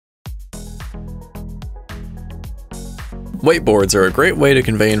Whiteboards are a great way to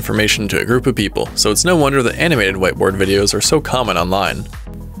convey information to a group of people, so it's no wonder that animated whiteboard videos are so common online.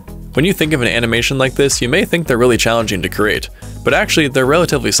 When you think of an animation like this, you may think they're really challenging to create, but actually they're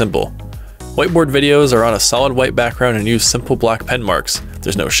relatively simple. Whiteboard videos are on a solid white background and use simple black pen marks.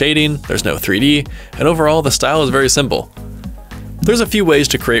 There's no shading, there's no 3D, and overall the style is very simple. There's a few ways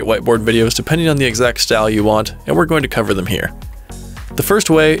to create whiteboard videos depending on the exact style you want, and we're going to cover them here. The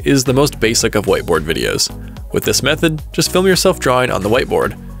first way is the most basic of whiteboard videos. With this method, just film yourself drawing on the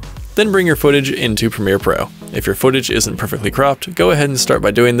whiteboard. Then bring your footage into Premiere Pro. If your footage isn't perfectly cropped, go ahead and start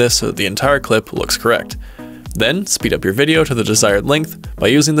by doing this so that the entire clip looks correct. Then, speed up your video to the desired length by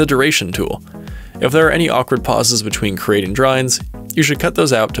using the duration tool. If there are any awkward pauses between creating drawings, you should cut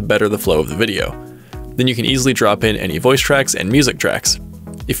those out to better the flow of the video. Then you can easily drop in any voice tracks and music tracks.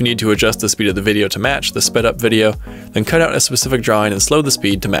 If you need to adjust the speed of the video to match the sped up video, then cut out a specific drawing and slow the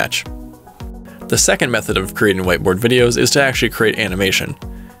speed to match. The second method of creating whiteboard videos is to actually create animation.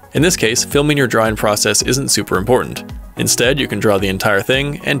 In this case, filming your drawing process isn't super important. Instead, you can draw the entire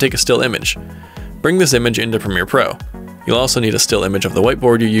thing and take a still image. Bring this image into Premiere Pro. You'll also need a still image of the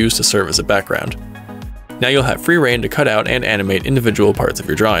whiteboard you use to serve as a background. Now you'll have free rein to cut out and animate individual parts of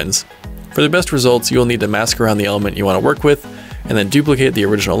your drawings. For the best results, you'll need to mask around the element you want to work with, and then duplicate the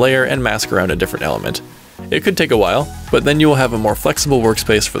original layer and mask around a different element. It could take a while, but then you will have a more flexible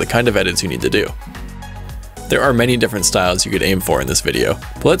workspace for the kind of edits you need to do. There are many different styles you could aim for in this video,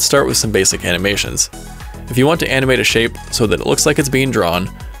 but let's start with some basic animations. If you want to animate a shape so that it looks like it's being drawn,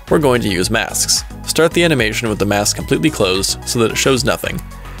 we're going to use masks. Start the animation with the mask completely closed so that it shows nothing,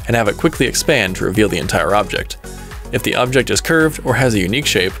 and have it quickly expand to reveal the entire object. If the object is curved or has a unique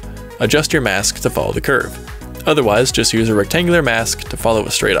shape, adjust your mask to follow the curve. Otherwise, just use a rectangular mask to follow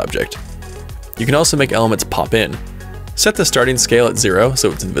a straight object. You can also make elements pop in. Set the starting scale at 0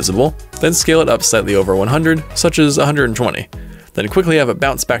 so it's invisible, then scale it up slightly over 100, such as 120. Then quickly have it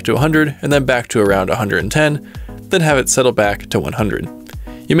bounce back to 100 and then back to around 110, then have it settle back to 100.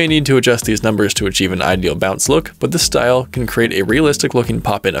 You may need to adjust these numbers to achieve an ideal bounce look, but this style can create a realistic looking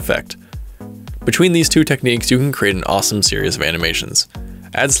pop-in effect. Between these two techniques, you can create an awesome series of animations.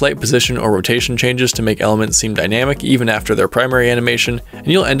 Add slight position or rotation changes to make elements seem dynamic even after their primary animation, and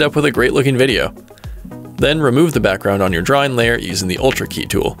you'll end up with a great looking video. Then remove the background on your drawing layer using the Ultra Key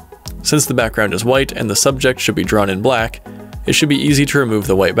tool. Since the background is white and the subject should be drawn in black, it should be easy to remove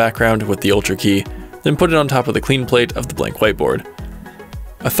the white background with the Ultra Key, then put it on top of the clean plate of the blank whiteboard.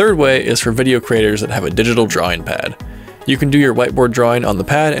 A third way is for video creators that have a digital drawing pad. You can do your whiteboard drawing on the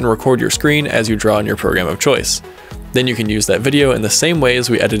pad and record your screen as you draw in your program of choice. Then you can use that video in the same way as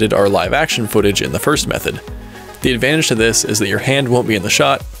we edited our live action footage in the first method. The advantage to this is that your hand won't be in the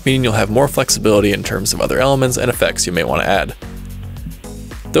shot, meaning you'll have more flexibility in terms of other elements and effects you may want to add.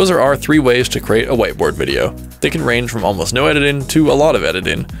 Those are our 3 ways to create a whiteboard video. They can range from almost no editing to a lot of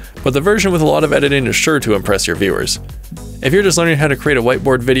editing, but the version with a lot of editing is sure to impress your viewers. If you're just learning how to create a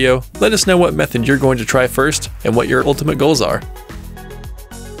whiteboard video, let us know what method you're going to try first and what your ultimate goals are.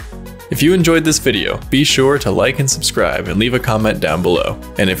 If you enjoyed this video, be sure to like and subscribe and leave a comment down below.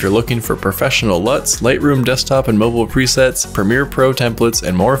 And if you're looking for professional LUTs, Lightroom desktop and mobile presets, Premiere Pro templates,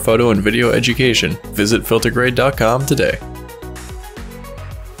 and more photo and video education, visit FilterGrade.com today.